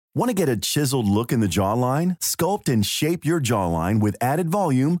Want to get a chiseled look in the jawline? Sculpt and shape your jawline with added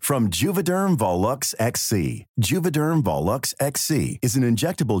volume from Juvederm Volux XC. Juvederm Volux XC is an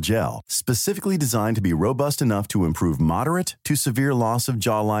injectable gel specifically designed to be robust enough to improve moderate to severe loss of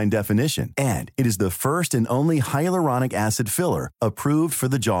jawline definition. And it is the first and only hyaluronic acid filler approved for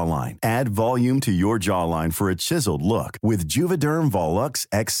the jawline. Add volume to your jawline for a chiseled look with Juvederm Volux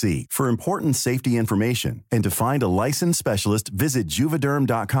XC. For important safety information and to find a licensed specialist, visit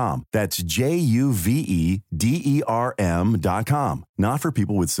juvederm.com. That's JUVEDERM.com. Not for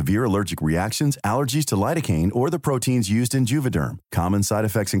people with severe allergic reactions, allergies to lidocaine, or the proteins used in Juvederm. Common side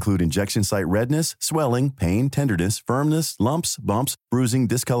effects include injection site redness, swelling, pain, tenderness, firmness, lumps, bumps, bruising,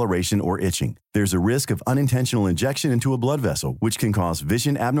 discoloration, or itching. There's a risk of unintentional injection into a blood vessel, which can cause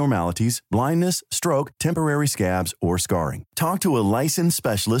vision abnormalities, blindness, stroke, temporary scabs, or scarring. Talk to a licensed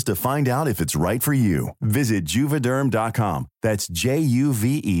specialist to find out if it's right for you. Visit Juvederm.com. That's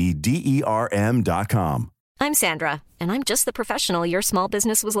JUVEDERM.com. I'm Sandra, and I'm just the professional your small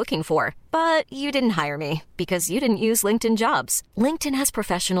business was looking for. But you didn't hire me because you didn't use LinkedIn Jobs. LinkedIn has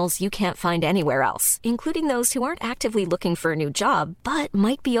professionals you can't find anywhere else, including those who aren't actively looking for a new job, but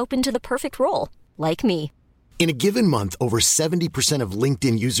might be open to the perfect role, like me. In a given month, over 70% of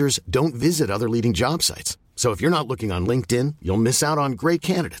LinkedIn users don't visit other leading job sites. So if you're not looking on LinkedIn, you'll miss out on great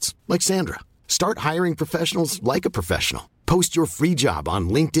candidates like Sandra. Start hiring professionals like a professional. Post your free job on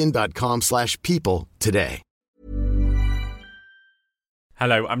linkedin.com/people today.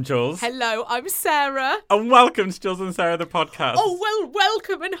 Hello, I'm Jules. Hello, I'm Sarah. And welcome to Jules and Sarah, the podcast. Oh, well,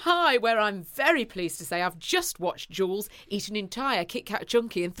 welcome and hi, where I'm very pleased to say I've just watched Jules eat an entire Kit Kat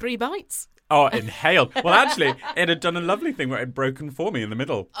chunky in 3 bites. Oh, inhaled. Well, actually, it had done a lovely thing where it had broken for me in the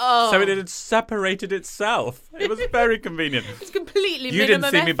middle. Oh. So it had separated itself. It was very convenient. It's completely You minimum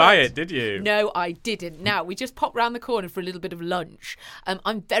didn't see me effort. buy it, did you? No, I didn't. Now, we just popped round the corner for a little bit of lunch.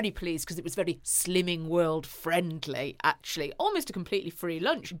 I'm very pleased because it was very Slimming World friendly, actually. Almost a completely free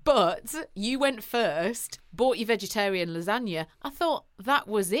lunch. But you went first, bought your vegetarian lasagna. I thought that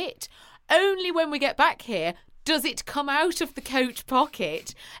was it. Only when we get back here does it come out of the coat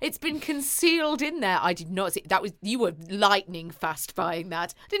pocket. It's been concealed in there. I did not see that. You were lightning fast buying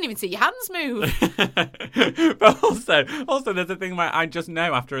that. I didn't even see your hands move. But also there's a thing where I just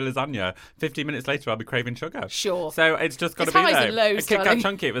know after a lasagna, 15 minutes later I'll be craving sugar. Sure. So it's just got to It's be highs there. and lows, A Kit Kat darling.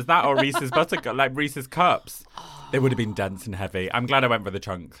 chunky. It was that or Reese's butter, like Reese's cups. They would have been dense and heavy. I'm glad I went for the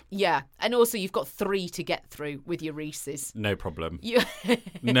chunk. Yeah, and also you've got 3 to get through with your Reese's. No problem. You...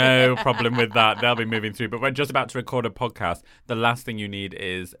 No problem with that. They'll be moving through. But we're just about to record a podcast. The last thing you need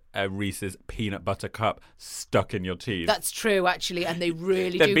is a Reese's peanut butter cup stuck in your teeth. That's true, actually, and they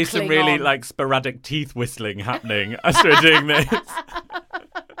really There'd do be some cling really on. like sporadic teeth whistling happening as we're doing this.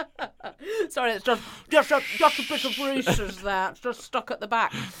 Sorry, it's just a bit of Reese's there. It's just stuck at the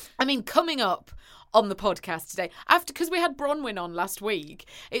back. I mean, coming up on the podcast today, because we had Bronwyn on last week,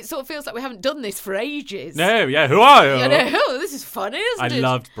 it sort of feels like we haven't done this for ages. No, yeah, who are you? You know, this is funny, isn't I it?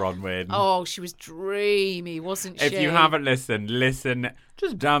 loved Bronwyn. Oh, she was dreamy, wasn't she? If you haven't listened, listen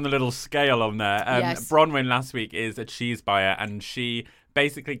just down the little scale on there. Yes. Bronwyn last week is a cheese buyer, and she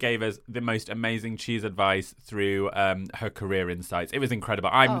basically gave us the most amazing cheese advice through her career insights. It was incredible.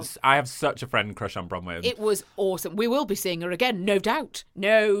 I have such a friend crush on Bronwyn. It was awesome. We will be seeing her again, no doubt.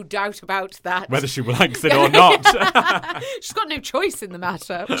 No doubt about that. Whether she likes it or not. She's got no choice in the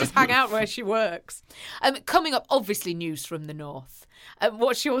matter. We just hang out where she works. Coming up, obviously, news from the north.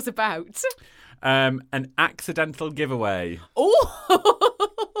 What's yours about? An accidental giveaway.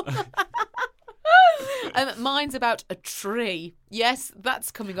 Oh! Mine's about a tree. Yes,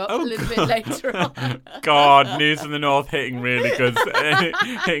 that's coming up a little bit later on. God, news from the north hitting really good,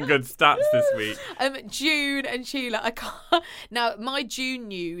 hitting good stats this week. June and Sheila, Now, my June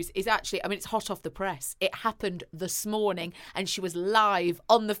news is actually, it's hot off the press. It happened this morning, and she was live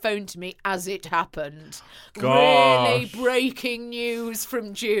on the phone to me as it happened. Gosh. Really breaking news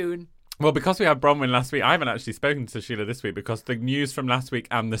from June. Well, because we had Bronwyn last week, I haven't actually spoken to Sheila this week because the news from last week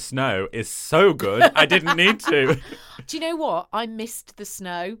and the snow is so good, I didn't need to. Do you know what? I missed the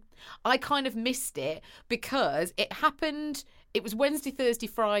snow. I kind of missed it because it happened... It was Wednesday, Thursday,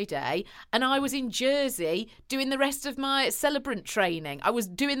 Friday, and I was in Jersey doing the rest of my celebrant training. I was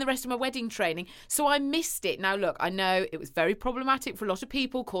doing the rest of my wedding training, so I missed it. Now, look, I know it was very problematic for a lot of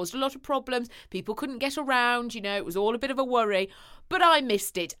people, caused a lot of problems. People couldn't get around, it was all a bit of a worry. But I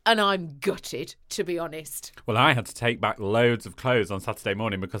missed it, and I'm gutted, to be honest. Well, I had to take back loads of clothes on Saturday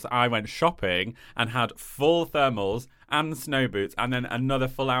morning because I went shopping and had full thermals and snow boots and then another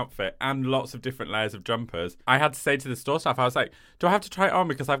full outfit and lots of different layers of jumpers. I had to say to the store staff, I was like, do I have to try it on?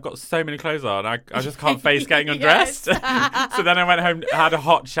 Because I've got so many clothes on. I just can't face getting undressed. So then I went home, had a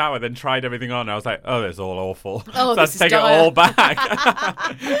hot shower, then tried everything on. I was like, oh, it's all awful. Oh, so I had to take it all back.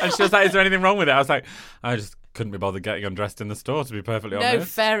 And she was like, is there anything wrong with it? I was like, I just couldn't be bothered getting undressed in the store, to be perfectly honest. No,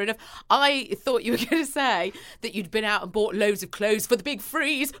 fair enough. I thought you were going to say that you'd been out and bought loads of clothes for the big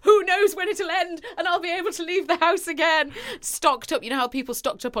freeze. Who knows when it'll end and I'll be able to leave the house again. Stocked up. You know how people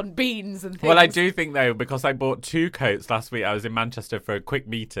stocked up on beans and things? Well, I do think, though, because I bought 2 coats last week. I was in Manchester for a quick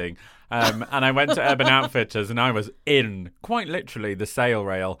meeting. And I went to Urban Outfitters and I was in, quite literally, the sale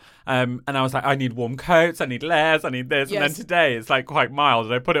rail. And I was like, I need warm coats, I need layers, I need this. Yes. And then today it's like quite mild.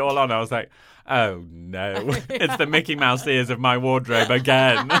 And I put it all on. I was like, oh, no. It's the Mickey Mouse ears of my wardrobe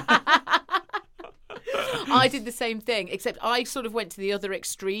again. I did the same thing, except I sort of went to the other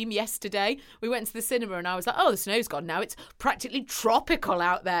extreme yesterday. We went to the cinema and I was like, oh, the snow's gone now. It's practically tropical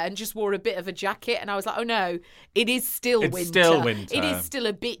out there, and just wore a bit of a jacket. And I was like, oh, no, it is still winter. It's still winter. It is still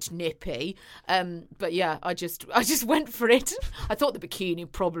a bit nippy. But yeah, I just went for it. I thought the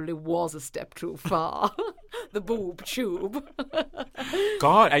bikini probably was a step too far. The boob tube.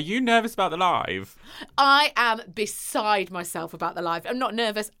 God, are you nervous about the live? I am beside myself about the live. I'm not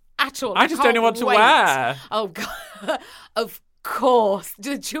nervous at all. I just don't know what to wear. Oh, God. Of course.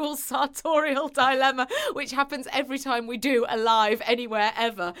 The Jules Sartorial dilemma, which happens every time we do a live anywhere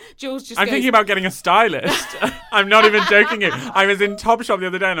ever. Jules just I'm thinking about getting a stylist. I'm not even joking. I was in Topshop the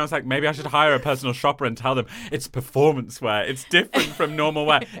other day and I was like, maybe I should hire a personal shopper and tell them it's performance wear. It's different from normal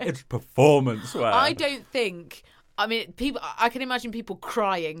wear. It's performance wear. I don't think... I mean, I can imagine people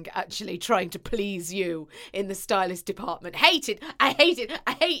crying, actually, trying to please you in the stylist department. Hate it. I hate it.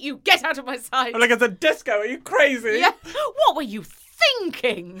 I hate you. Get out of my sight. I'm like, it's a disco. Are you crazy? Yeah. What were you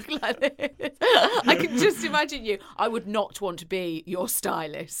thinking? Like this? I can just imagine you. I would not want to be your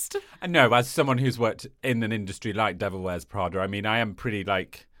stylist. No, as someone who's worked in an industry like Devil Wears Prada, I mean, I am pretty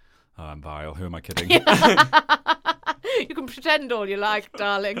like... Oh, I'm vile. Who am I kidding? You can pretend all you like,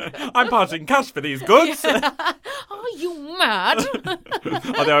 darling. I'm parting cash for these goods. Are you mad?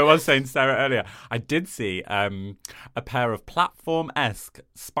 Although I was saying to Sarah earlier, I did see a pair of platform-esque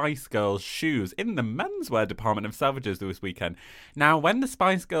Spice Girls shoes in the menswear department of Selfridges this weekend. Now, when the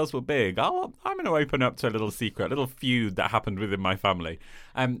Spice Girls were big, I'm going to open up to a little secret, a little feud that happened within my family.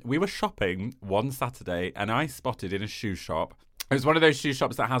 We were shopping one Saturday and I spotted in a shoe shop. It was one of those shoe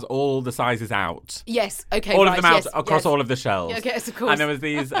shops that has all the sizes out. Yes, okay, all right, of them out yes, across yes. all of the shelves. Yeah, yes, of course. And there was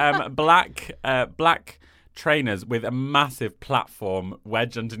these black trainers with a massive platform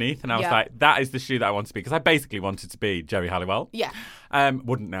wedge underneath, and I was like, that is the shoe that I want to be, because I basically wanted to be Jerry Halliwell. Yeah.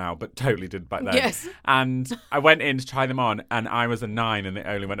 Wouldn't now, but totally did back then. Yes. And I went in to try them on, and I was a 9, and they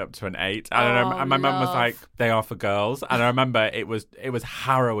only went up to an 8. And my mum was like, "They are for girls." And I remember it was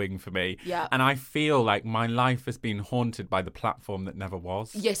harrowing for me. Yeah. And I feel like my life has been haunted by the platform that never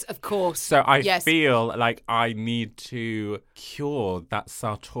was. Yes, of course. So I feel like I need to cure that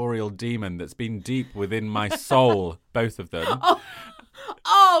sartorial demon that's been deep within my soul, both of them.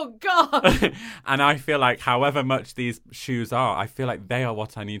 Oh, God. And I feel like however much these shoes are, I feel like they are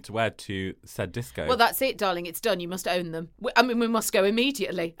what I need to wear to said disco. Well, that's it, darling. It's done. You must own them. We must go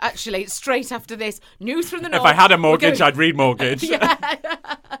immediately. Actually, straight after this. News from the North. If I had a mortgage, I'd read mortgage. Yeah.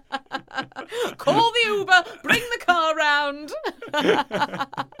 Call the Uber. Bring the car round.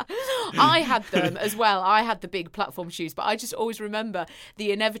 I had them as well. I had the big platform shoes, but I just always remember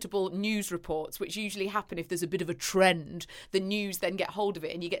the inevitable news reports, which usually happen if there's a bit of a trend. The news then get hold of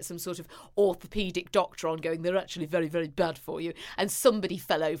it and you get some sort of orthopedic doctor on going, they're actually very, very bad for you. And somebody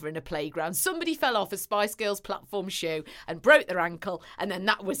fell over in a playground. Somebody fell off a Spice Girls platform shoe and broke their ankle. And then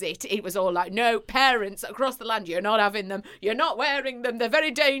that was it. It was all like, no, parents across the land, you're not having them. You're not wearing them. They're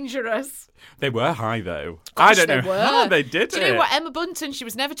very dangerous. They were high, though. Gosh, I don't know how they did it. Do you know what? Emma Bunton, she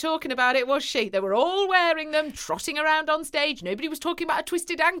was never talking about it, was she? They were all wearing them, trotting around on stage. Nobody was talking about a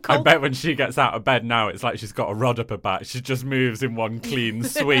twisted ankle. I bet when she gets out of bed now, it's like she's got a rod up her back. She just moves in one clean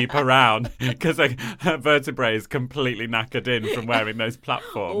sweep around because her vertebrae is completely knackered in from wearing those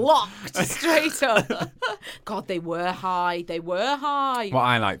platforms. Locked straight up. God, they were high. They were high. What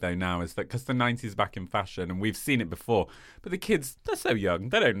I like, though, now is that because the 90s is back in fashion and we've seen it before, but the kids, they're so young.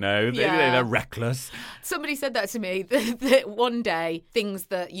 They don't know. They're reckless. Somebody said that to me, that one day things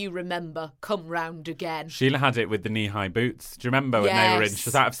that you remember come round again. Sheila had it with the knee-high boots. Do you remember when they were in? She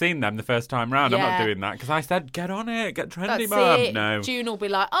was like, I've seen them the first time round. I'm not doing that. Because I said, get on it. Get trendy, Mum. No. June will be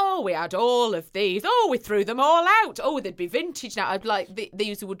like, oh, we had all of these. Oh, we threw them all out. Oh, they'd be vintage now. I'd be like,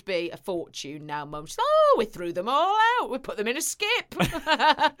 these would be a fortune now, Mum. She's like, oh, we threw them all out. We put them in a skip.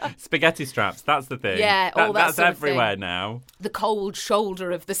 Spaghetti straps, that's the thing. Yeah, all that that's sort of everywhere thing. now. The cold shoulder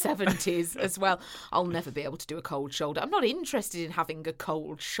of the 70s as well. I'll never be able to do a cold shoulder. I'm not interested in having a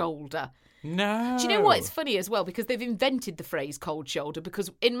cold shoulder. No. Do you know what? It's funny as well because they've invented the phrase cold shoulder because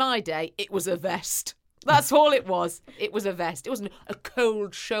in my day it was a vest. That's all it was. It was a vest. It wasn't a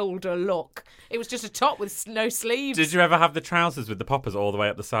cold shoulder look. It was just a top with no sleeves. Did you ever have the trousers with the poppers all the way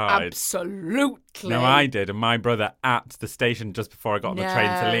up the side? Absolutely. No, I did. And my brother at the station just before I got on the train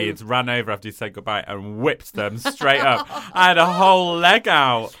to No. Leeds ran over after he said goodbye and whipped them straight up. I had a whole leg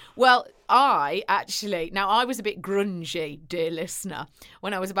out. Well, I was a bit grungy, dear listener,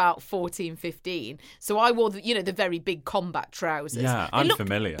 when I was about 14, 15. So I wore the very big combat trousers. Yeah, They I'm looked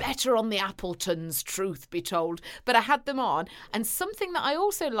familiar. better on the Appletons, truth be told. But I had them on. And something that I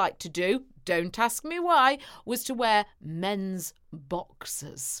also liked to do, don't ask me why, was to wear men's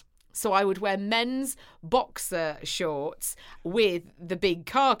boxers. So I would wear men's boxer shorts with the big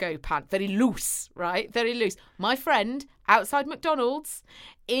cargo pant, very loose, right? Very loose. My friend outside McDonald's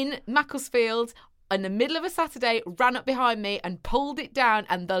in Macclesfield in the middle of a Saturday ran up behind me and pulled it down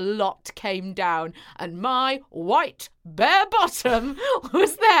and the lot came down and my white bare bottom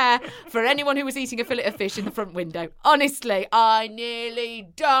was there for anyone who was eating a fillet of fish in the front window. Honestly, I nearly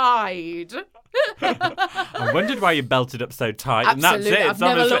died. I wondered why you belted up so tight. Absolutely. And that's it. I've It's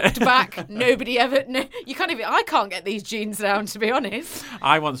never obviously- looked back. Nobody ever. No, you can't even. I can't get these jeans down, to be honest.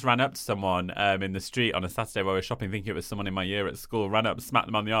 I once ran up to someone in the street on a Saturday while we were shopping, thinking it was someone in my year at school. Ran up, smacked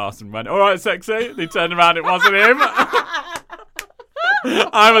them on the arse, and went, "All right, sexy." They turned around, it wasn't him.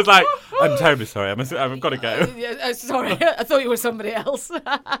 I was like, "I'm terribly sorry. I've got to go." Sorry, I thought you were somebody else.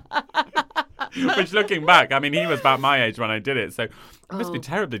 Which, looking back, I mean, he was about my age when I did it, so it must be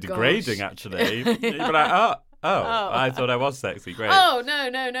terribly gosh. degrading, actually. You'd be like, oh, I thought I was sexy. Great. Oh, no,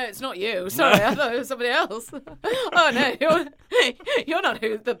 it's not you. Sorry, I thought it was somebody else. Oh, no, you're not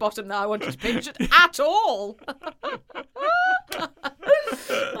the bottom that I wanted to pinch at all.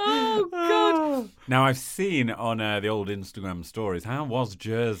 Oh, God. Now, I've seen on the old Instagram stories, how was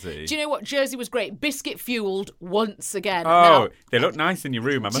Jersey? Do you know what? Jersey was great. Biscuit fueled once again. Oh, Now, they look nice in your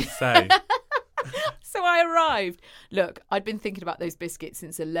room, I must say. so I arrived. Look, I'd been thinking about those biscuits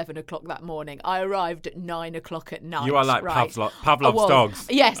since 11 o'clock that morning. I arrived at 9 o'clock at night. You are like right? Pavlov's dogs.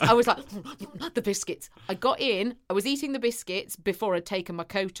 Yes, I was like, the biscuits. I got in, I was eating the biscuits before I'd taken my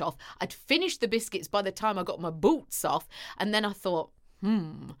coat off. I'd finished the biscuits by the time I got my boots off. And then I thought,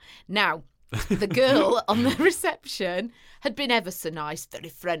 now, the girl on the reception had been ever so nice, very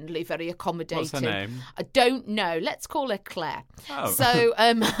friendly, very accommodating. What's her name? I don't know. Let's call her Claire. Oh. So,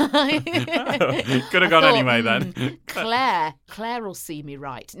 Could have gone anyway then. Claire will see me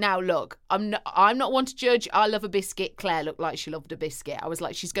right. Now, look, I'm not one to judge. I love a biscuit. Claire looked like she loved a biscuit. I was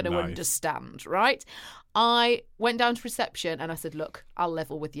like, she's going to Nice. understand, right? I went down to reception and I said, look, I'll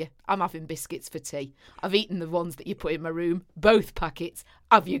level with you. I'm having biscuits for tea. I've eaten the ones that you put in my room, both packets.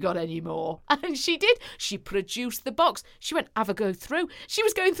 Have you got any more? And she did. She produced the box. She went, have a go through. She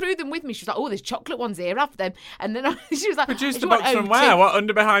was going through them with me. She was like, oh, there's chocolate ones here, have them. And then she was like, Produced "Do the you want box from O2?" where? What,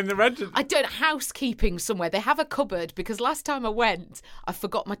 under behind the red? I don't housekeeping somewhere. They have a cupboard because last time I went, I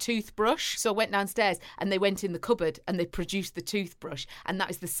forgot my toothbrush. So I went downstairs and they went in the cupboard and they produced the toothbrush. And that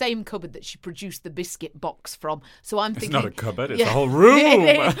is the same cupboard that she produced the biscuit box from. So I'm thinking, not a cupboard, it's a whole room.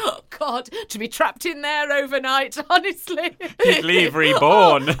 Oh, God, to be trapped in there overnight, honestly. You'd leave reborn.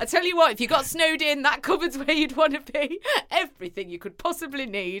 I tell you what, if you got snowed in, that cupboard's where you'd want to be. Everything you could possibly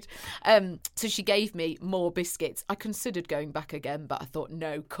need. So she gave me more biscuits. I considered going back again, but I thought,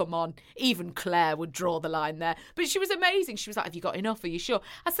 no, come on. Even Claire would draw the line there. But she was amazing. She was like, have you got enough? Are you sure?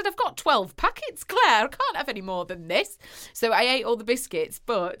 I said, I've got 12 packets, Claire. I can't have any more than this. So I ate all the biscuits,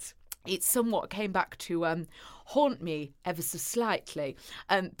 but it somewhat came back to haunt me ever so slightly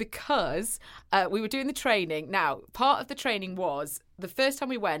because we were doing the training. Now, part of the training was the first time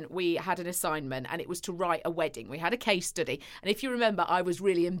we went, we had an assignment and it was to write a wedding. We had a case study. And if you remember, I was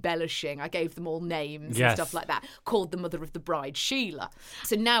really embellishing. I gave them all names Yes. and stuff like that, called the mother of the bride Sheila.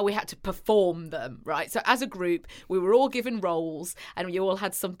 So now we had to perform them, right? So as a group, we were all given roles and we all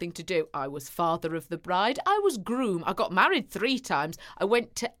had something to do. I was father of the bride. I was groom. I got married 3 times. I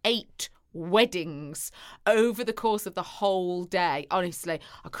went to 8 weddings over the course of the whole day. Honestly,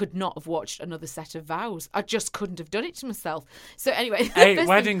 I could not have watched another set of vows. I just couldn't have done it to myself. So anyway, 8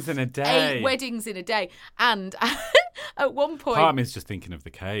 weddings in a day. 8 weddings in a day. And at one point, Part of me is just thinking of the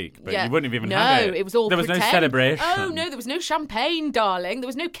cake, but yeah. you wouldn't have even no, had it. it was all There was pretend. no celebration. Oh, no, there was no champagne, darling. There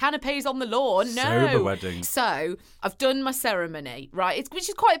was no canapes on the lawn. No. Sober wedding. So I've done my ceremony, right? Which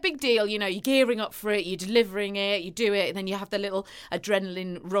is quite a big deal. You know, you're gearing up for it, you're delivering it, you do it, and then you have the little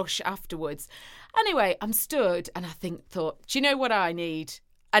adrenaline rush afterwards. Anyway, I'm stood and I thought, do you know what I need?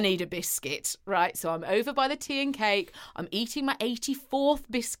 I need a biscuit, right? So I'm over by the tea and cake. I'm eating my 84th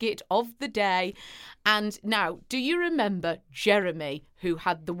biscuit of the day. And now, do you remember Jeremy, who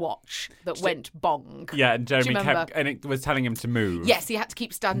had the watch that went bong? Yeah, and Jeremy kept, and it was telling him to move. Yes, he had to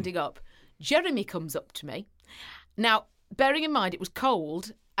keep standing up. Jeremy comes up to me. Now, bearing in mind it was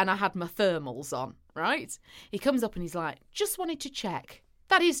cold and I had my thermals on, right? He comes up and he's like, just wanted to check.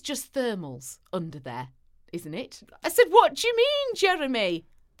 That is just thermals under there, isn't it? I said, what do you mean, Jeremy?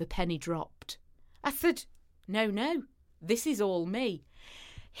 The penny dropped. I said, no, this is all me.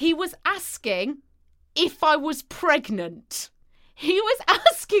 He was asking if I was pregnant. He was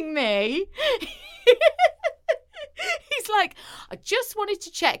asking me. He's like, I just wanted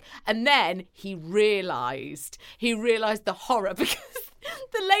to check. And then he realised the horror because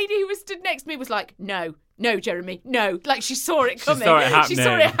the lady who was stood next to me was like, no, Jeremy, no. Like she saw it coming. She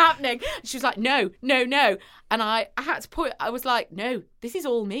saw it happening. She was like, no. And I had to point, I was like, no, this is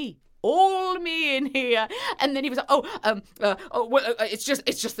all me. All me in here. And then he was like, it's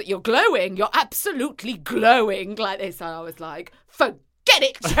just that you're glowing. You're absolutely glowing like this. And I was like, forget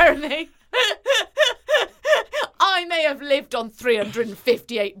it, Jeremy. I may have lived on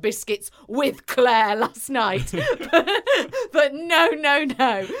 358 biscuits with Claire last night, but no. And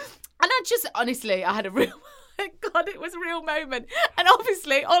I just, honestly, I had a real, God, it was a real moment. And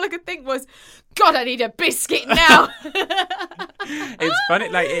obviously, all I could think was, God, I need a biscuit now. It's funny,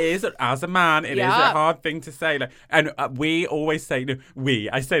 like, it is, as a man, it is a hard thing to say. Like, and we always say,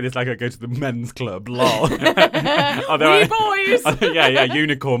 I say this like I go to the men's club, lol. We boys. Yeah,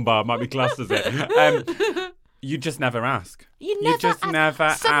 unicorn bar might be classed as it. You just never ask. You never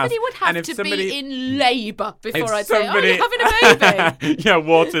ask. Somebody would have to be in labour before I'd say, you're having a baby. Yeah,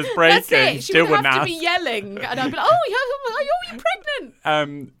 water's breaking. That's it. She would have to be yelling. And I'd be like, you're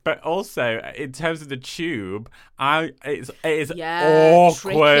pregnant. But also, in terms of the tube, it is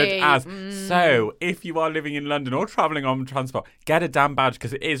awkward tricky. So, if you are living in London or travelling on transport, get a damn badge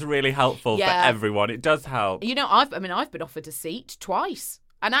because it is really helpful for everyone. It does help. You know, I've been offered a seat twice.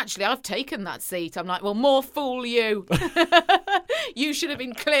 And actually, I've taken that seat. I'm like, well, more fool you. You should have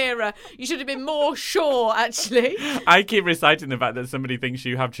been clearer. You should have been more sure, actually. I keep reciting the fact that somebody thinks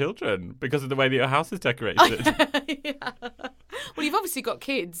you have children because of the way that your house is decorated. Yeah. Well, you've obviously got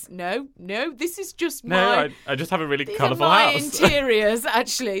kids. No, this is just No, I just have a really colourful house. These are my interiors,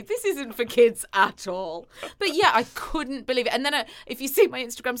 actually. This isn't for kids at all. But yeah, I couldn't believe it. And then if you see my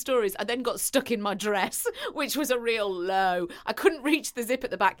Instagram stories, I then got stuck in my dress, which was a real low. I couldn't reach the zip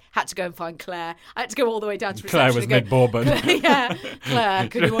at the back. Had to go and find Claire. I had to go all the way down to reception. Claire was mid-bourbon. Claire,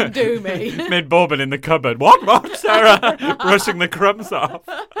 can you undo me? Mid-bourbon in the cupboard. What, Sarah? Brushing the crumbs off.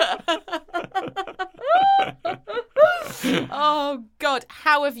 Oh, God.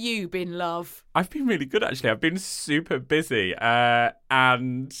 How have you been, love? I've been really good, actually. I've been super busy.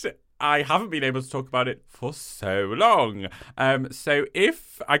 And I haven't been able to talk about it for so long. So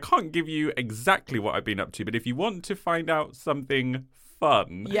if I can't give you exactly what I've been up to, but if you want to find out something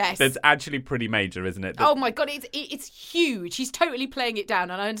fun. Yes. That's actually pretty major, isn't it? Oh my God, it's huge. He's totally playing it down,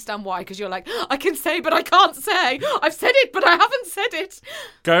 and I understand why, because you're like, I can say, but I can't say. I've said it, but I haven't said it.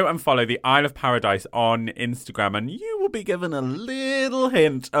 Go and follow the Isle of Paradise on Instagram, and you will be given a little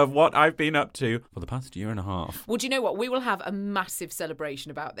hint of what I've been up to for the past year and a half. Well, do you know what? We will have a massive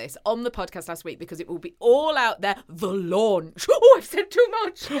celebration about this on the podcast last week because it will be all out there. The launch. Oh, I've said too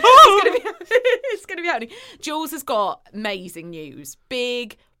much. It's going to be happening. Jules has got amazing news.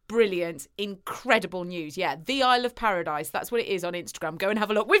 Big, brilliant, incredible news. Yeah, the Isle of Paradise. That's what it is on Instagram. Go and have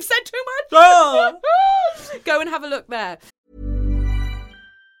a look. We've said too much. Go and have a look there.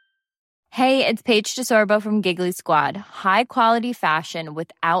 Hey, it's Paige DeSorbo from Giggly Squad. High quality fashion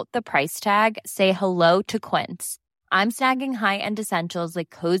without the price tag. Say hello to Quince. I'm snagging high-end essentials like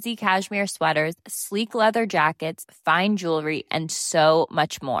cozy cashmere sweaters, sleek leather jackets, fine jewelry, and so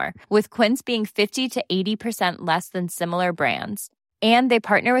much more. With Quince being 50 to 80% less than similar brands. And they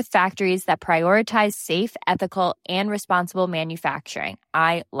partner with factories that prioritize safe, ethical, and responsible manufacturing.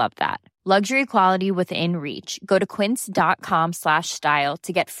 I love that. Luxury quality within reach. Go to quince.com/style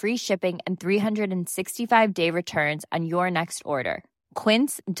to get free shipping and 365-day returns on your next order.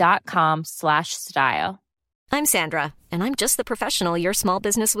 Quince.com/style. I'm Sandra, and I'm just the professional your small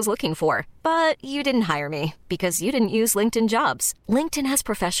business was looking for. But you didn't hire me because you didn't use LinkedIn Jobs. LinkedIn has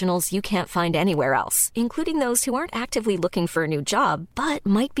professionals you can't find anywhere else, including those who aren't actively looking for a new job, but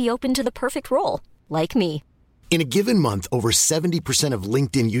might be open to the perfect role, like me. In a given month, over 70% of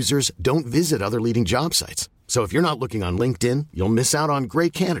LinkedIn users don't visit other leading job sites. So if you're not looking on LinkedIn, you'll miss out on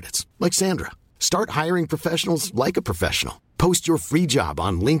great candidates like Sandra. Start hiring professionals like a professional. Post your free job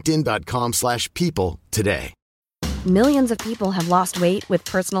on linkedin.com/people today. Millions of people have lost weight with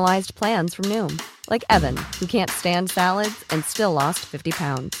personalized plans from Noom. Like Evan, who can't stand salads and still lost 50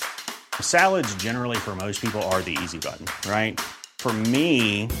 pounds. Salads generally for most people are the easy button, right? For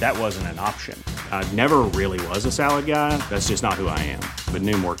me, that wasn't an option. I never really was a salad guy. That's just not who I am. But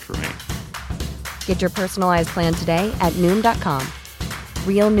Noom worked for me. Get your personalized plan today at Noom.com.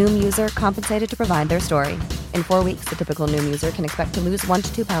 Real Noom user compensated to provide their story. In 4 weeks, the typical Noom user can expect to lose 1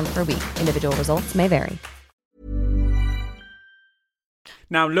 to 2 pounds per week. Individual results may vary.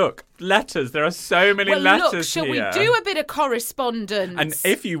 Now, look, letters. There are so many letters look, shall here. we do a bit of correspondence? And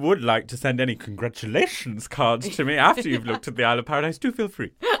if you would like to send any congratulations cards to me after you've looked at the Isle of Paradise, do feel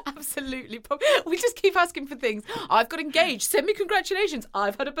free. Absolutely. We just keep asking for things. I've got engaged. Send me congratulations.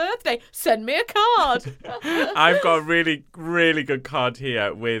 I've had a birthday. Send me a card. I've got a really, really good card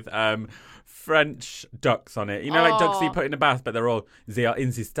here with French ducks on it. You know, like ducks that you put in a bath, but they are in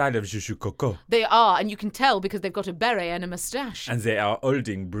the style of Chouchou Coco. They are, and you can tell because they've got a beret and a moustache. And they are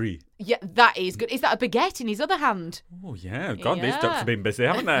holding brie. Yeah, that is good. Is that a baguette in his other hand? Oh, yeah. God, these ducks have been busy,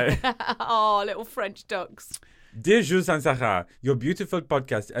 haven't they? Oh, little French ducks. Dear Jules and Sarah, your beautiful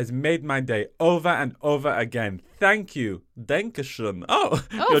podcast has made my day over and over again. Thank you. Dankeschön. Oh,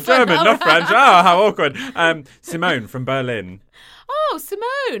 you're German, not French. Oh, how awkward. Simone from Berlin. Oh,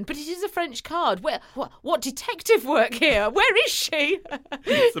 Simone, but it is a French card. What detective work here? Where is she?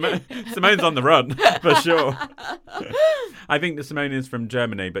 Simone's on the run, for sure. I think that Simone is from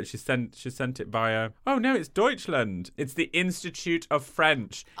Germany, but she sent it via... Oh, no, it's Deutschland. It's the Institute of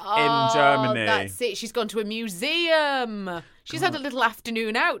French in Germany. That's it. She's gone to a museum. She's had a little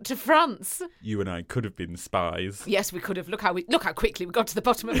afternoon out to France. You and I could have been spies. Yes, we could have. Look how quickly we got to the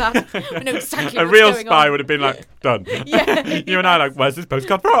bottom of that. We know exactly a what's real going spy on. would have been like, done. Yeah. You and I like, where's this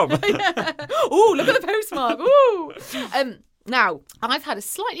postcard from? Ooh, look at the postmark. Ooh. Now, I've had a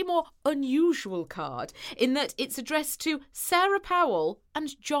slightly more unusual card in that it's addressed to Sarah Powell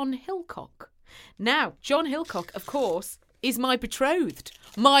and John Hillcock. Now, John Hillcock, of course, is my betrothed,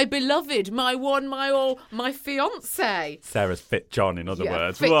 my beloved, my one, my all, my fiancé. Sarah's fit John, in other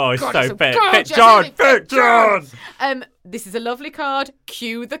words. Fit, Whoa, he's God, so he's fit. gorgeous, Fit John! isn't he? Fit John! This is a lovely card.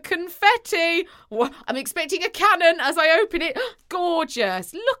 Cue the confetti. I'm expecting a cannon as I open it.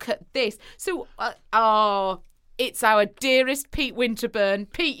 Gorgeous. Look at this. So, it's our dearest Pete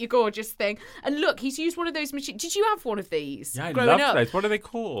Winterburn. Pete, you gorgeous thing. And look, he's used one of those machines. Did you have one of these? Yeah, I growing love up? those. What are they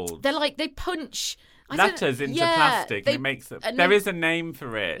called? They're like, they punch... Letters into plastic. It makes it. There is a name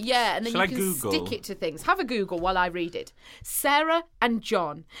for it. Yeah, and then Shall you can Google? stick it to things. Have a Google while I read it. Sarah and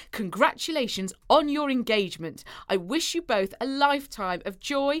John, congratulations on your engagement. I wish you both a lifetime of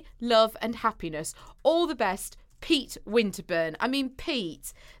joy, love, and happiness. All the best, Pete Winterburn. I mean,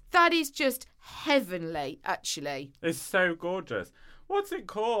 Pete, that is just heavenly, actually. It's so gorgeous. What's it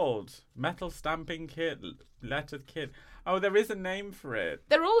called? Metal stamping kit, lettered kit. Oh, there is a name for it.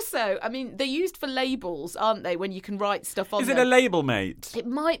 They're also, I mean, they're used for labels, aren't they, when you can write stuff on them. Is it a label mate? It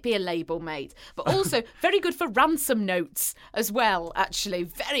might be a label mate, but also very good for ransom notes as well, actually.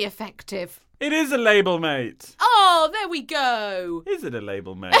 Very effective. It is a label mate. Oh, there we go. Is it a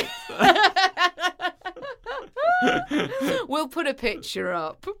label mate? We'll put a picture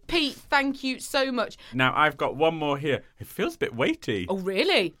up. Pete, thank you so much. Now, I've got one more here. It feels a bit weighty. Oh,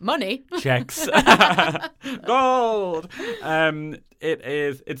 really? Money? Checks. Gold.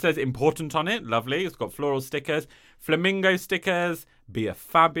 It says important on it. Lovely. It's got floral stickers. Flamingo stickers. Be a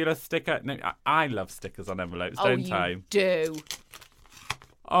fabulous sticker. No, I love stickers on envelopes, don't I? You do.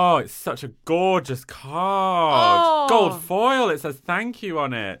 Oh, it's such a gorgeous card. Oh. Gold foil. It says thank you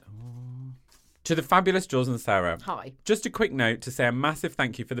on it. To the fabulous Jules and Sarah. Hi. Just a quick note to say a massive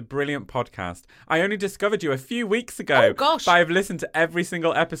thank you for the brilliant podcast. I only discovered you a few weeks ago. Oh, gosh. But I've listened to every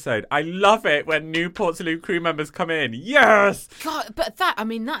single episode. I love it when new Portsaloo crew members come in. Yes! God, but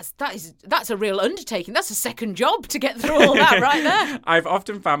that's a real undertaking. That's a second job to get through all that right there. I've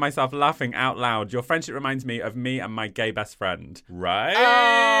often found myself laughing out loud. Your friendship reminds me of me and my gay best friend. Right?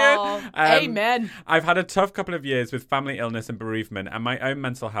 Oh, amen. I've had a tough couple of years with family illness and bereavement and my own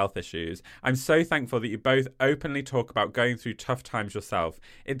mental health issues. I'm so thankful that you both openly talk about going through tough times yourself.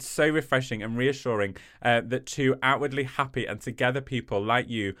 It's so refreshing and reassuring that two outwardly happy and together people like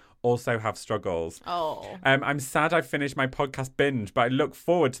you also have struggles. Oh. I'm sad I've finished my podcast binge, but I look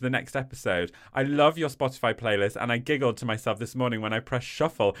forward to the next episode. I love your Spotify playlist, and I giggled to myself this morning when I pressed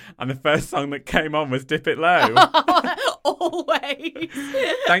shuffle, and the first song that came on was Dip It Low. Always.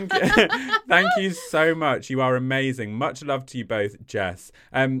 Thank you. Thank you so much. You are amazing. Much love to you both, Jess.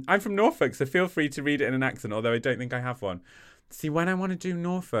 I'm from Norfolk, so feel free to read it in an accent, although I don't think I have one. See, when I want to do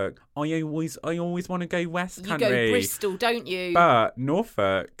Norfolk, I always want to go West You Country. go Bristol, don't you? But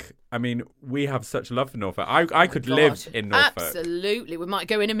Norfolk, I mean, we have such love for Norfolk. I could live in Norfolk. Absolutely. We might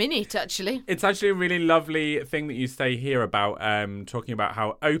go in a minute, actually. It's actually a really lovely thing that you say here about talking about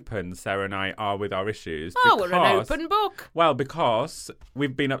how open Sarah and I are with our issues. Oh, we're an open book. Well, because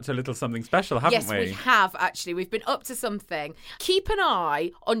we've been up to a little something special, haven't we? Yes, we have, actually. We've been up to something. Keep an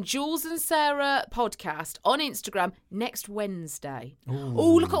eye on Jules and Sarah podcast on Instagram next Wednesday.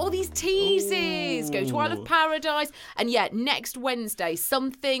 Oh, look at all these teases. Go to Isle of Paradise. And yeah, next Wednesday,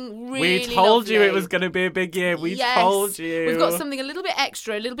 something really We told you it lovely. was going to be a big year. We Yes. told you. We've got something a little bit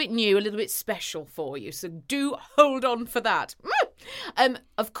extra, a little bit new, a little bit special for you. So do hold on for that.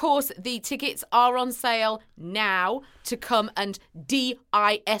 Of course, the tickets are on sale now to come and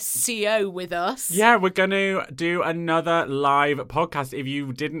DISCO with us. Yeah, we're going to do another live podcast. If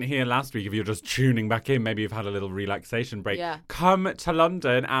you didn't hear last week, if you're just tuning back in, maybe you've had a little relaxation break. Yeah. Come to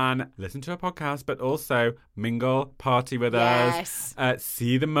London and listen to a podcast, but also mingle, party with us.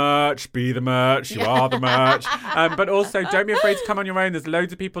 See the merch, be the merch, you are the merch. But also, don't be afraid to come on your own. There's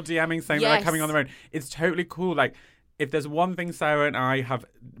loads of people DMing saying that they're coming on their own. It's totally cool. Like, if there's one thing Sarah and I have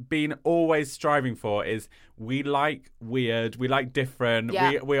been always striving for is we like weird, we like different,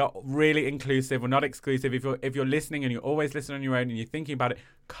 we are really inclusive, we're not exclusive. If you're listening and you always listen on your own and you're thinking about it,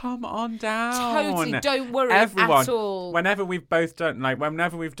 come on down. Totally, don't worry Everyone, at all. whenever we've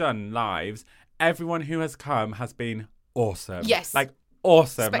done lives, everyone who has come has been awesome. Yes. Like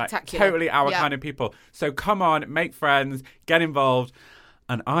awesome. Like Spectacular. totally our kind of people. So come on, make friends, get involved.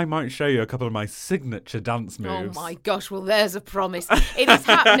 And I might show you a couple of my signature dance moves. Oh my gosh, well there's a promise. It is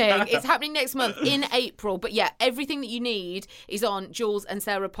happening. It's happening next month in April. But yeah, everything that you need is on Jules and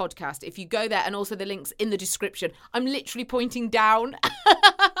Sarah podcast. If you go there, and also the links in the description. I'm literally pointing down.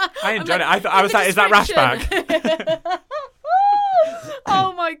 I enjoyed it. I was like, is that Rashback?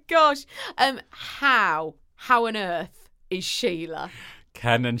 Oh my gosh. How on earth is Sheila?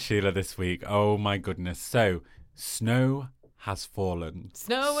 Ken and Sheila this week. Oh my goodness. So, snow has fallen.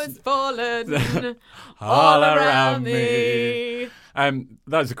 Snow has fallen all around me. That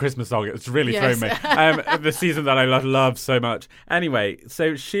was a Christmas song. It's really thrown me. The season that I love so much. Anyway,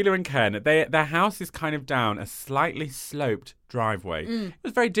 so Sheila and Ken, their house is kind of down a slightly sloped driveway. It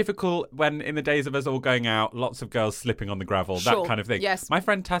was very difficult when, in the days of us all going out, lots of girls slipping on the gravel, that kind of thing. Yes. My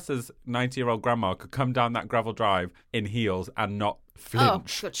friend Tessa's 90-year-old grandma could come down that gravel drive in heels and not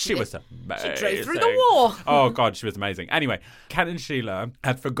flinch. Oh, God, she was amazing. She drove through the wall. Oh, God, she was amazing. Anyway, Ken and Sheila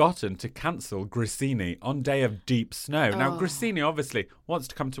had forgotten to cancel Grissini on day of deep snow. Now, Grissini obviously wants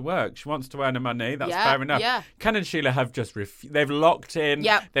to come to work. She wants to earn her money. That's fair enough. Yeah. Ken and Sheila have just they've locked in.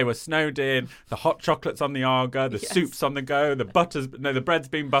 Yep. They were snowed in. The hot chocolate's on the Arga. The soup's on the go. The bread's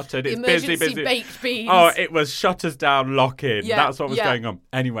been buttered. It's Emergency busy. baked beans. Oh, it was shutters down, lock in. Yeah, That's what was going on.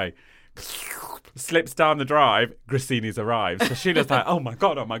 Anyway, slips down the drive, Grissini's arrived. So Sheila's like, oh my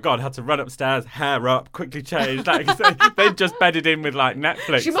God, had to run upstairs, hair up, quickly change. Like, they'd just bedded in with like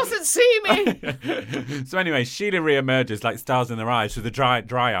Netflix. She mustn't see me. So anyway, Sheila reemerges like stars in their eyes through the dry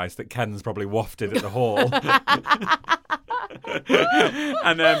ice that Ken's probably wafted at the hall.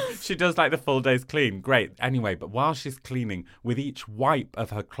 And she does like the full day's clean. Great. Anyway, but while she's cleaning, with each wipe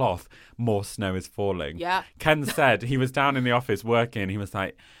of her cloth, more snow is falling. Yeah. Ken said he was down in the office working. He was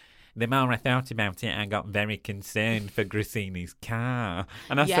like, the more I thought about it, I got very concerned for Grissini's car.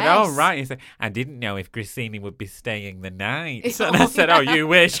 And I said, oh, right. He said, I didn't know if Grissini would be staying the night. And I said, oh, you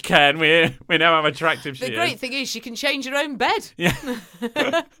wish, Ken. We know how attractive she is. The great thing is she can change her own bed. Yeah.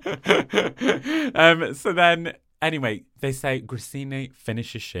 So then, anyway, they say, Grissini,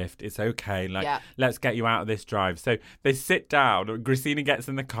 finish your shift. It's okay. Let's get you out of this drive. So they sit down. Grissini gets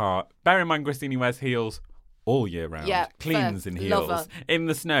in the car. Bear in mind, Grissini wears heels all year round. Yeah, cleans in heels. Lover. In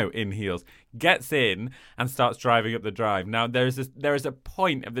the snow, in heels. Gets in and starts driving up the drive. Now, there is a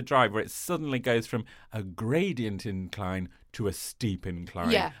point of the drive where it suddenly goes from a gradient incline to a steep incline.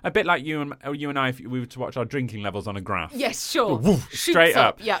 Yeah. A bit like you and I, if we were to watch our drinking levels on a graph. Yes, sure. Woof, straight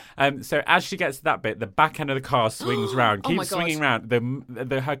up. Yeah. So as she gets to that bit, the back end of the car swings round, Oh my keeps God. swinging round.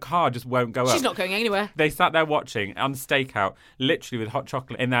 Her car just won't go up. She's not going anywhere. They sat there watching on stakeout, literally with hot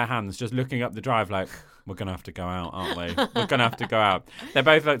chocolate in their hands, just looking up the drive like, we're going to have to go out, aren't we? We're going to have to go out. They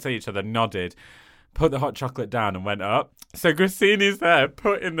both looked at each other, nodded, put the hot chocolate down and went up. So Grissini's there,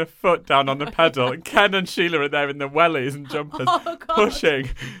 putting the foot down on the pedal. And Ken and Sheila are there in the wellies and jumpers, pushing.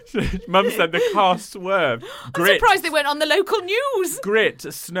 Mum said the car swerved. I'm surprised they went on the local news.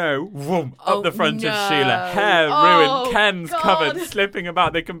 Grit, snow, vroom, up the front no. of Sheila. Hair Oh, ruined. Ken's God. covered, slipping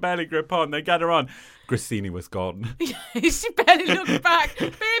about. They can barely grip on. They get her on. Grissini was gone. She barely looked back.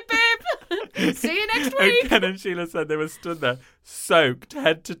 Beep, beep. See you next week. And Ken and Sheila said they were stood there, soaked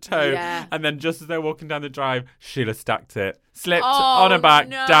head to toe. Yeah. And then just as they're walking down the drive, Sheila stacked it. Slipped on her back,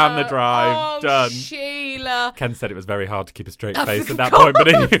 down the drive, done. Sheila. Ken said it was very hard to keep a straight face at that point,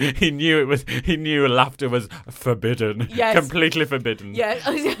 but he knew laughter was forbidden. Yes. Completely forbidden. Yeah,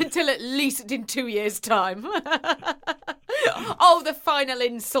 until at least in 2 years' time. Oh, the final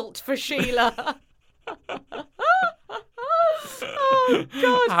insult for Sheila. Oh,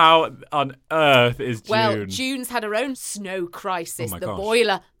 God. How on earth is June? Well, June's had her own snow crisis. Oh my the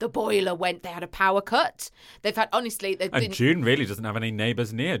gosh. boiler went. They had a power cut. They've had, honestly, they've And been. June really doesn't have any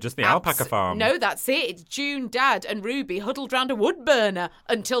neighbours near, just the alpaca farm. No, that's it. It's June, Dad, and Ruby huddled round a wood burner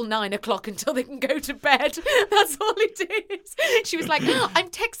until 9 o'clock until they can go to bed. That's all it is. She was like, I'm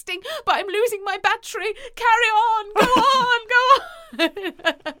texting, but I'm losing my battery. Carry on. Go on.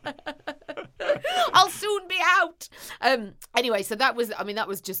 I'll soon be out. Anyway, so that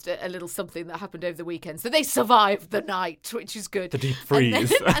was just a little something that happened over the weekend. So they survived the night, which is good. The deep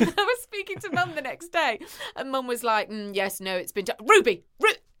freeze. And I was speaking to Mum the next day, and Mum was like, yes, no, it's been... Ruby,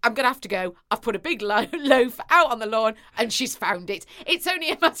 I'm going to have to go. I've put a big loaf out on the lawn and she's found it. It's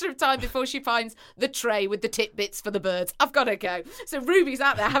only a matter of time before she finds the tray with the tidbits for the birds. I've got to go. So Ruby's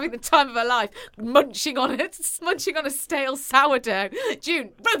out there having the time of her life, munching on a stale sourdough.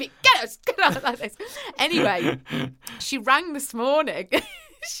 June, Ruby, get out like this. Anyway, she rang this morning.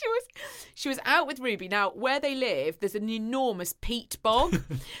 She was out with Ruby. Now, where they live, there's an enormous peat bog.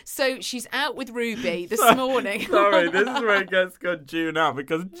 So she's out with Ruby this morning. Sorry, this is where it gets good June out,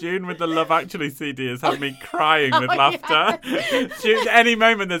 because June with the Love Actually CD has had me crying with laughter. Yes. June, any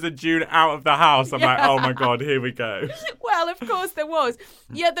moment there's a June out of the house, I'm like, oh my God, here we go. Well, of course there was.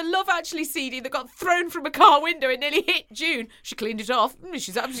 Yeah, the Love Actually CD that got thrown from a car window and nearly hit June. She cleaned it off.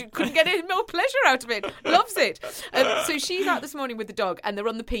 She's absolutely couldn't get any more pleasure out of it. Loves it. So she's out this morning with the dog and they're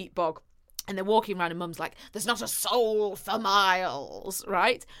on the peat bog. And they're walking around and Mum's like, there's not a soul for miles,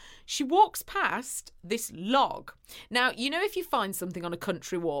 right? She walks past this log. Now, you know if you find something on a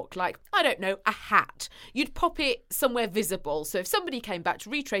country walk, like, I don't know, a hat, you'd pop it somewhere visible. So if somebody came back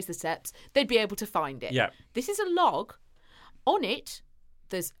to retrace the steps, they'd be able to find it. Yeah. This is a log. On it,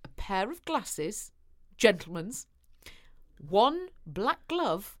 there's a pair of glasses, gentlemen's, one black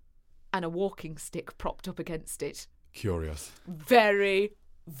glove, and a walking stick propped up against it. Curious.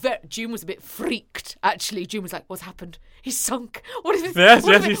 June was a bit freaked, actually. June was like, what's happened? He's sunk. What if it's, Yes,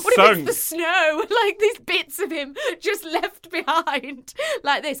 what yes, if he's what sunk. If it's the snow? Like these bits of him just left behind.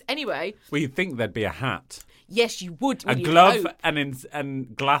 Like this. Anyway. Well, you'd think there'd be a hat. Yes, you would. A you'd glove hope.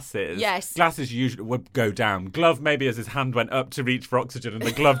 and glasses. Yes. Glasses usually would go down. Glove maybe as his hand went up to reach for oxygen and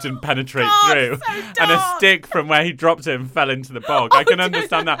the glove didn't penetrate through. So and a dark. stick from where he dropped it and fell into the bog. I can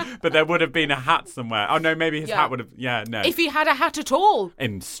understand that. But there would have been a hat somewhere. Oh, no, maybe his hat would have... Yeah, no. If he had a hat at all.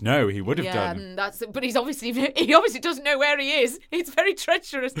 In snow, he would have done. But he obviously doesn't know where he is. It's very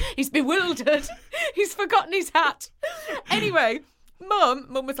treacherous. He's bewildered. He's forgotten his hat. Anyway... Mum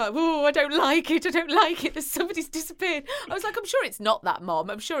was like, oh, I don't like it. There's somebody's disappeared. I was like, I'm sure it's not that,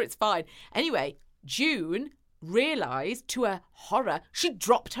 Mum. I'm sure it's fine. Anyway, June realised, to her horror, she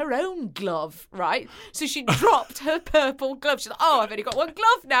dropped her own glove, right? So she dropped her purple glove. She's like, oh, I've only got one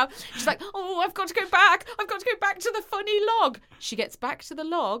glove now. She's like, oh, I've got to go back. I've got to go back to the funny log. She gets back to the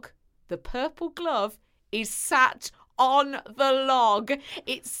log. The purple glove is sat on the log.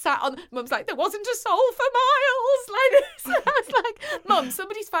 It's sat on... Mum's like, there wasn't a soul for miles. Like this. I was like, Mum,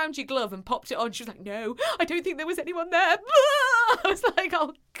 somebody's found your glove and popped it on. She was like, no, I don't think there was anyone there. I was like,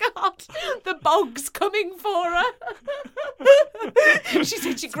 oh, God, the bog's coming for her. She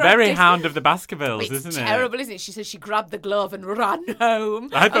said she grabbed Very it. Hound of the Baskervilles, isn't It's it? terrible, isn't it? She said she grabbed the glove and ran home.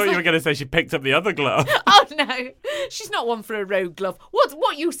 I thought was you were going to say she picked up the other glove. Oh, no. She's not one for a rogue glove.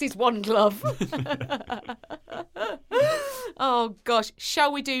 What use is one glove? Oh, gosh.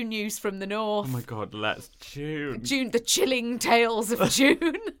 Shall we do news from the north? Oh, my God, let's June. June, the chilling tales of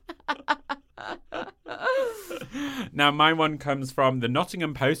June. Now, my one comes from the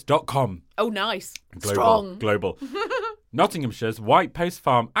NottinghamPost.com. Oh, nice. Strong. Global. Nottinghamshire's White Post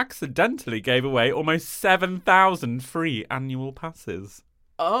Farm accidentally gave away almost 7,000 free annual passes.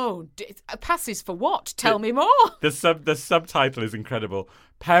 Oh, passes for what? Tell me more. The subtitle is incredible.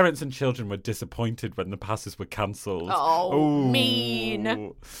 Parents and children were disappointed when the passes were cancelled. Oh, Ooh. mean.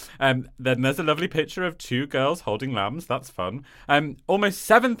 Then there's a lovely picture of two girls holding lambs. That's fun. Almost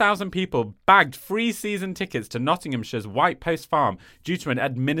 7,000 people bagged free season tickets to Nottinghamshire's White Post Farm due to an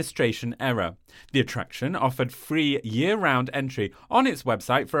administration error. The attraction offered free year-round entry on its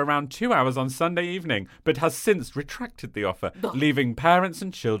website for around 2 hours on Sunday evening, but has since retracted the offer, leaving parents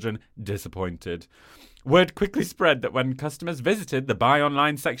and children disappointed. Word quickly spread that when customers visited the buy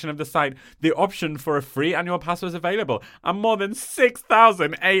online section of the site, the option for a free annual pass was available, and more than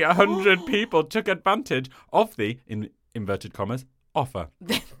 6,800 people took advantage of the, in inverted commas, offer.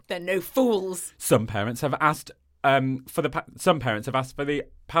 They're no fools. Some parents have asked for the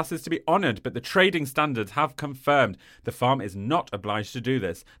passes to be honoured, but the trading standards have confirmed the farm is not obliged to do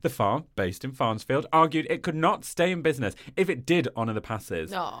this. The farm, based in Farnsfield, argued it could not stay in business if it did honour the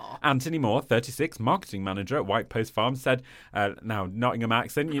passes. Aww. Anthony Moore, 36, marketing manager at White Post Farm, said, now, Nottingham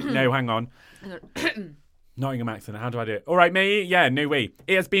accent, no, hang on. Nottingham accent, how do I do it? All right, mate, yeah, no way.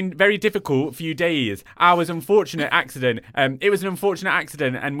 It has been very difficult few days. It was an unfortunate accident,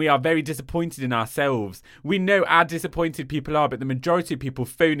 and we are very disappointed in ourselves. We know how disappointed people are, but the majority of people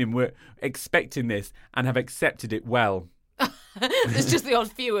phoning were expecting this and have accepted it well. There's just the odd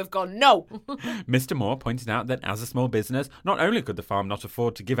few who have gone, no. Mr. Moore pointed out that as a small business, not only could the farm not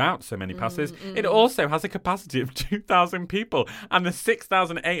afford to give out so many passes, it also has a capacity of 2,000 people, and the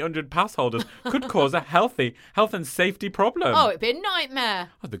 6,800 pass holders could cause a health and safety problem. Oh, it'd be a nightmare.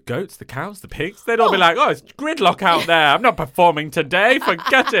 Oh, the goats, the cows, the pigs, they'd all be like, it's gridlock out there. I'm not performing today.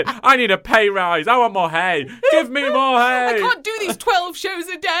 Forget it. I need a pay rise. I want more hay. Give me more hay. I can't do these 12 shows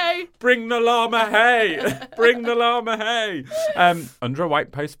a day. Bring the llama hay. Bring the llama hay. Under a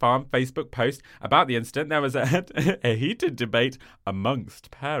White Post Farm Facebook post about the incident, there was a heated debate amongst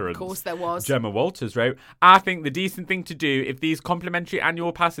parents. Of course there was. Gemma Walters wrote, I think the decent thing to do if these complimentary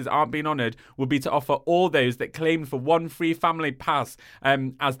annual passes aren't being honoured would be to offer all those that claimed for one free family pass,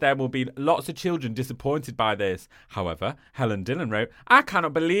 as there will be lots of children disappointed by this. However, Helen Dillon wrote, I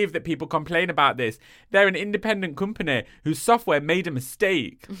cannot believe that people complain about this. They're an independent company whose software made a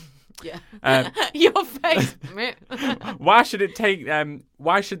mistake. Yeah. Your face. Why should they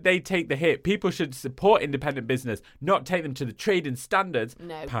take the hit? People should support independent business, not take them to the trading standards.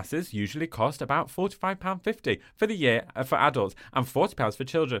 No. Passes usually cost about £45.50 for the year for adults and £40 for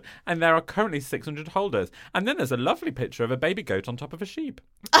children. And there are currently 600 holders. And then there's a lovely picture of a baby goat on top of a sheep.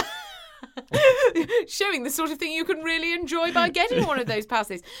 Showing the sort of thing you can really enjoy by getting one of those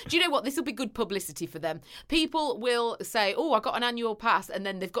passes. Do you know what? This will be good publicity for them. People will say, I got an annual pass, and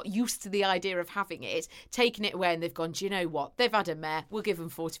then they've got used to the idea of having it, taking it away, and they've gone, do you know what? They've had a mare. We'll give them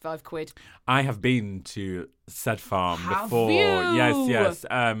 45 quid. I have been to said farm Have before. you? Yes.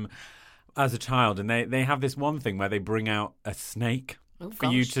 As a child, and they have this one thing where they bring out a snake. For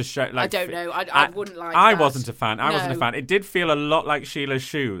you to show, I don't know. I wouldn't like I that. wasn't a fan. I wasn't a No. fan. It did feel a lot like Sheila's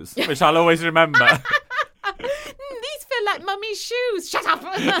shoes, which I'll always remember. These feel like mummy's shoes. Shut up.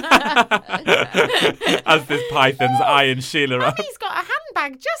 As this python's eyeing Sheila up. Mummy's got a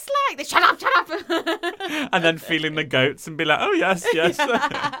handbag just like this. Shut up. And then feeling the goats and be like, oh, yes. Mummy,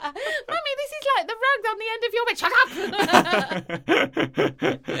 this is like the rug on the end of your bed. Shut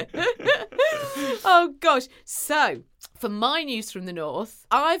up. Oh, gosh. So, for my news from the north,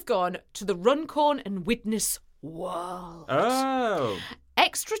 I've gone to the Runcorn and Widnes world. Oh.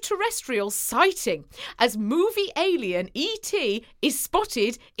 Extraterrestrial sighting as movie alien E.T. is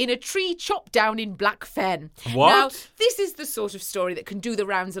spotted in a tree chopped down in Blackfen. What? Now, this is the sort of story that can do the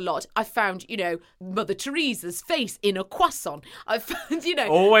rounds a lot. I found, Mother Teresa's face in a croissant. I found,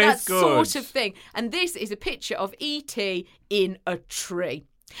 Always that good. sort of thing. And this is a picture of E.T. in a tree.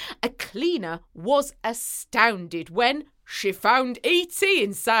 A cleaner was astounded when she found E.T.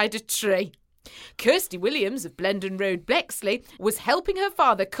 inside a tree. Kirsty Williams of Blendon Road, Bexley, was helping her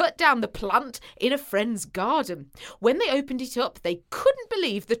father cut down the plant in a friend's garden. When they opened it up, they couldn't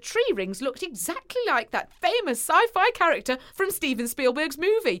believe the tree rings looked exactly like that famous sci-fi character from Steven Spielberg's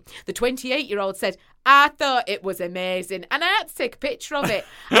movie. The 28-year-old said, I thought it was amazing, and I had to take a picture of it.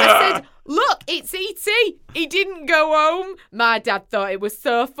 I said, look, it's E.T. He didn't go home. My dad thought it was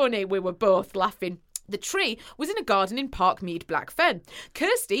so funny. We were both laughing. The tree was in a garden in Parkmead, Blackfen.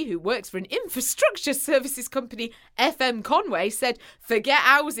 Kirsty, who works for an infrastructure services company, FM Conway, said, forget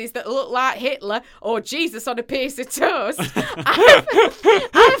houses that look like Hitler or Jesus on a piece of toast.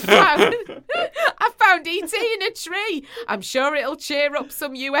 I found E.T. in a tree. I'm sure it'll cheer up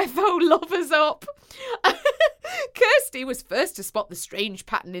some UFO lovers up. Kirsty was first to spot the strange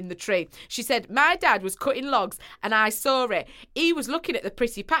pattern in the tree. She said, my dad was cutting logs and I saw it. He was looking at the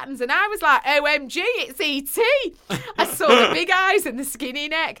pretty patterns and I was like, OMG, it's E.T. I saw the big eyes and the skinny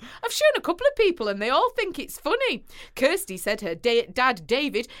neck. I've shown a couple of people and they all think it's funny. Kirsty said her dad,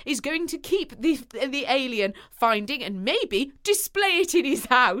 David, is going to keep the alien finding and maybe display it in his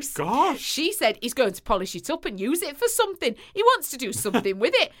house. Gosh. She said he's going to polish it up and use it for something. He wants to do something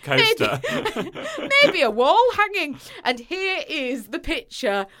with it. Coaster. Maybe a wall hanging. And here is the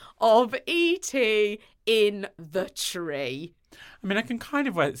picture of E.T. in the tree. I mean, I can kind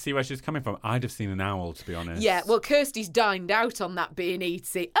of see where she's coming from. I'd have seen an owl, to be honest. Yeah, well, Kirsty's dined out on that being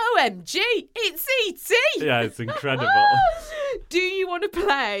E.T. OMG, it's E.T. Yeah, it's incredible. Do you want to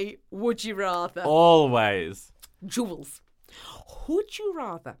play Would You Rather? Always. Jules, would you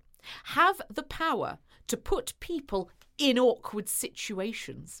rather have the power to put people in awkward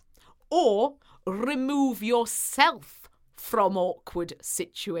situations or remove yourself from awkward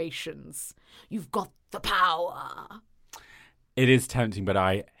situations? You've got the power. It is tempting, but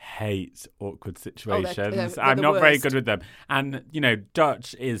I hate awkward situations. they're I'm the not very worst. good with them. And,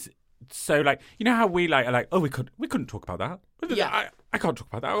 Dutch is so how we are like, oh, we couldn't talk about that. Yeah. I can't talk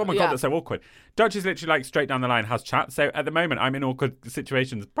about that. Oh my Yeah. God, that's so awkward. Dutch is literally straight down the line, has chat. So at the moment, I'm in awkward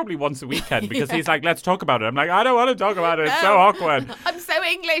situations probably once a weekend because he's like, let's talk about it. I'm like, I don't want to talk about it. It's so awkward. I'm so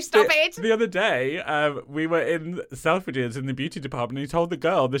English, stop it. The other day, we were in Selfridges in the beauty department and he told the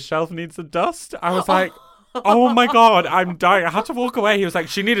girl the shelf needs a dust. I was like, oh my God, I'm dying. I had to walk away. He was like,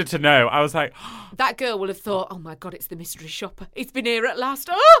 she needed to know. I was like, That girl will have thought, oh my God, it's the mystery shopper. It's been here at last.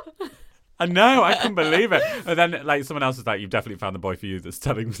 Oh! I know, I couldn't believe it. And then someone else was like, you've definitely found the boy for you that's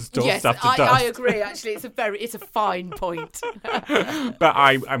telling the store Yes, stuff to dust. I agree, actually. It's a fine point. But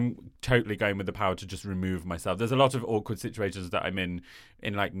I'm totally going with the power to just remove myself. There's a lot of awkward situations that I'm in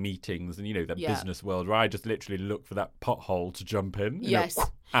meetings and, the business world where I just literally look for that pothole to jump in. Yes.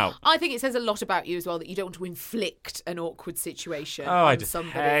 Out. I think it says a lot about you as well that you don't want to inflict an awkward situation Oh, on I just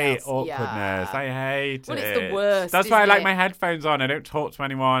somebody hate else. awkwardness. Yeah. I hate Well, it. it's the worst, That's why I isn't like it? my headphones on. I don't talk to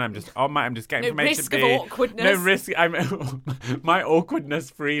anyone. I'm just I'm just getting No from A risk to of B. awkwardness. No risk. I'm my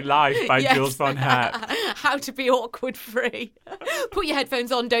awkwardness-free life by Yes. Jules Von Hett. How to be awkward free. Put your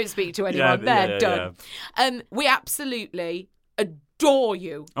headphones on, don't speak to anyone. They're done. We absolutely adore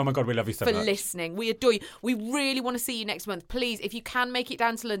you Oh my God, we love you so for much. listening. We adore you. We really want to see you next month. Please, if you can make it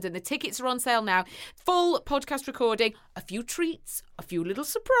down to London, the tickets are on sale now. Full podcast recording, a few treats, a few little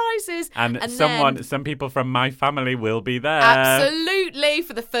surprises. And then- some people from my family will be there. Absolutely,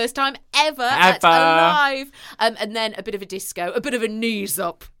 for the first time ever. At Alive. And then a bit of a disco, a bit of a knees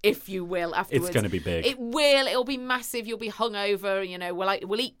up, if you will, afterwards. It's going to be big. It will. It'll be massive. You'll be hungover.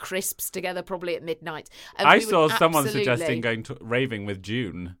 We'll eat crisps together probably at midnight. And I we would saw someone absolutely- suggesting going to raving with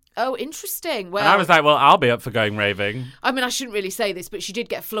June. Oh, interesting. Well, And I was like, well, I'll be up for going raving. I mean, I shouldn't really say this, but she did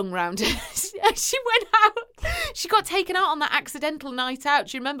get flung round. She went out. She got taken out on that accidental night out.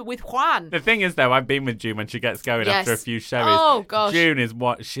 Do you remember with Juan? The thing is, though, I've been with June when she gets going Yes. after a few sherries. Oh, gosh. June is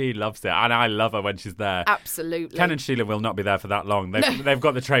what she loves it, and I love her when she's there. Absolutely. Ken and Sheila will not be there for that long. They've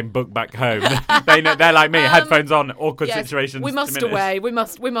got the train booked back home. They're like me, headphones on, awkward Yes, situations. we must diminish. away.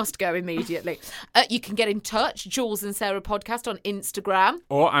 We must go immediately. You can get in touch, Jules and Sarah Podcast on Instagram.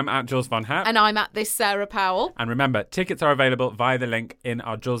 Or I'm at Jules Von Hett. And I'm at this Sarah Powell. And remember, tickets are available via the link in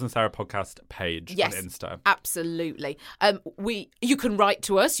our Jules and Sarah podcast page Yes, on Insta. absolutely. You can write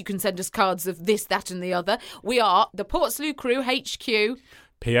to us. You can send us cards of this, that, and the other. We are the Portslade Crew HQ.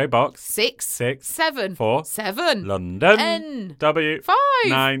 P.O. Box 674 London N W 5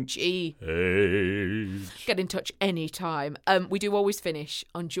 9 G. H. Get in touch anytime. We do always finish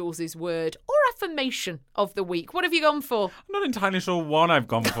on Jules's word or affirmation of the week. What have you gone for? I'm not entirely sure what I've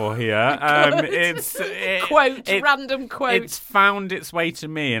gone for here. Random quote. It's found its way to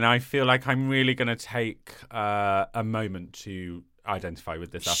me, and I feel like I'm really going to take a moment to identify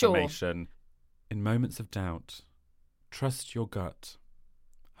with this Sure. affirmation. In moments of doubt, trust your gut,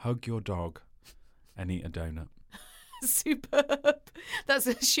 hug your dog, and eat a donut. Superb. That's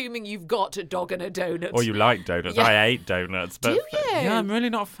assuming you've got a dog and a donut. Or you like donuts. Yeah. I ate donuts. But Do you? Yeah, I'm really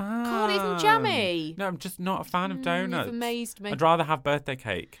not a fan. God, even jammy. No, I'm just not a fan of donuts. You've amazed me. I'd rather have birthday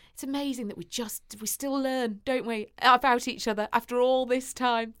cake. It's amazing that we still learn, don't we, about each other after all this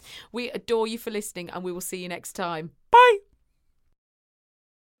time. We adore you for listening, and we will see you next time. Bye.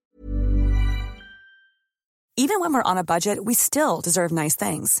 Even when we're on a budget, we still deserve nice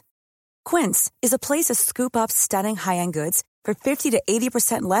things. Quince is a place to scoop up stunning high-end goods for 50 to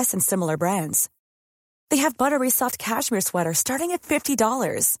 80% less than similar brands. They have buttery soft cashmere sweaters starting at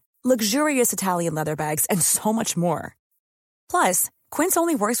 $50, luxurious Italian leather bags, and so much more. Plus, Quince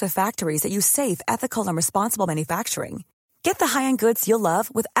only works with factories that use safe, ethical, and responsible manufacturing. Get the high-end goods you'll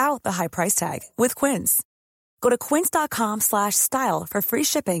love without the high price tag with Quince. Go to quince.com/style for free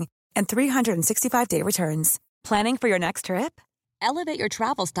shipping and 365-day returns. Planning for your next trip? Elevate your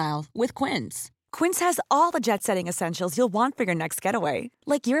travel style with Quince. Quince has all the jet-setting essentials you'll want for your next getaway,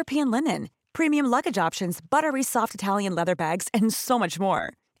 like European linen, premium luggage options, buttery soft Italian leather bags, and so much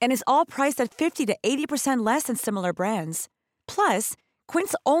more. And is all priced at 50 to 80% less than similar brands. Plus,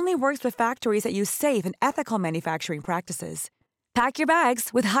 Quince only works with factories that use safe and ethical manufacturing practices. Pack your bags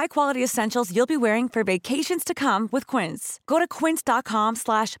with high-quality essentials you'll be wearing for vacations to come with Quince. Go to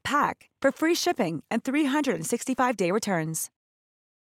quince.com/pack for free shipping and 365-day returns.